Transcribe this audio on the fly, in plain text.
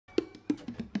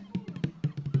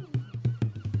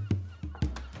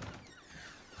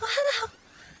Oh, hello.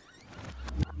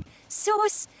 So,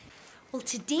 well,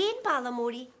 today in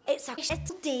Balamori, it's a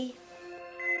shittle day.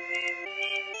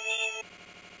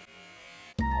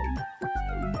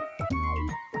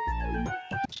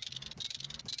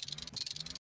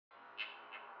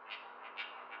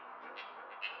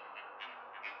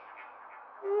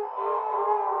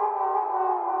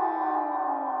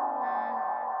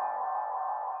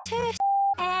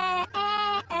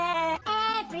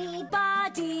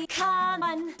 Everybody, come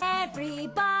on,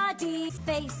 everybody,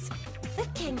 space.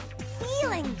 Looking,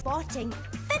 feeling, spotting,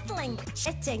 fiddling,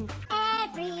 shitting.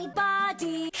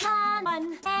 Everybody, come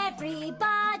on,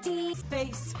 everybody,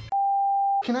 space.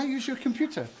 Can I use your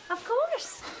computer? Of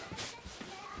course.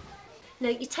 Now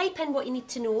you type in what you need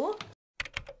to know,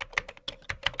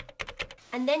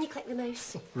 and then you click the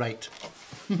mouse. Right.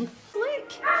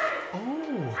 Look.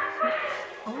 Oh.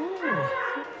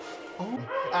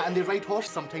 And they ride horse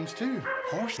sometimes too.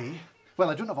 Horsey? Well,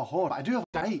 I don't have a horse, but I do have a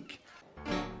dyke.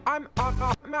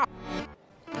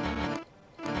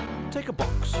 Take a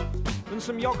box and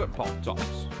some yogurt pop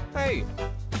tops. Hey,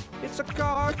 it's a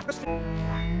car.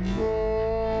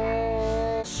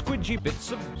 Squidgy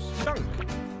bits of skunk.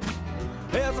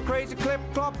 Here's a crazy clip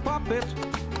clop puppet.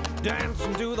 Dance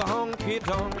and do the honky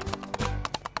tonk.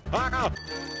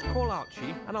 Call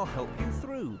Archie and I'll help you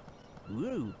through.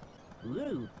 Woo,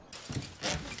 woo.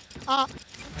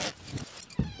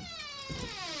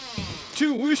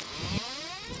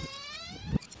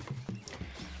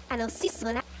 And I'll see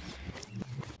someone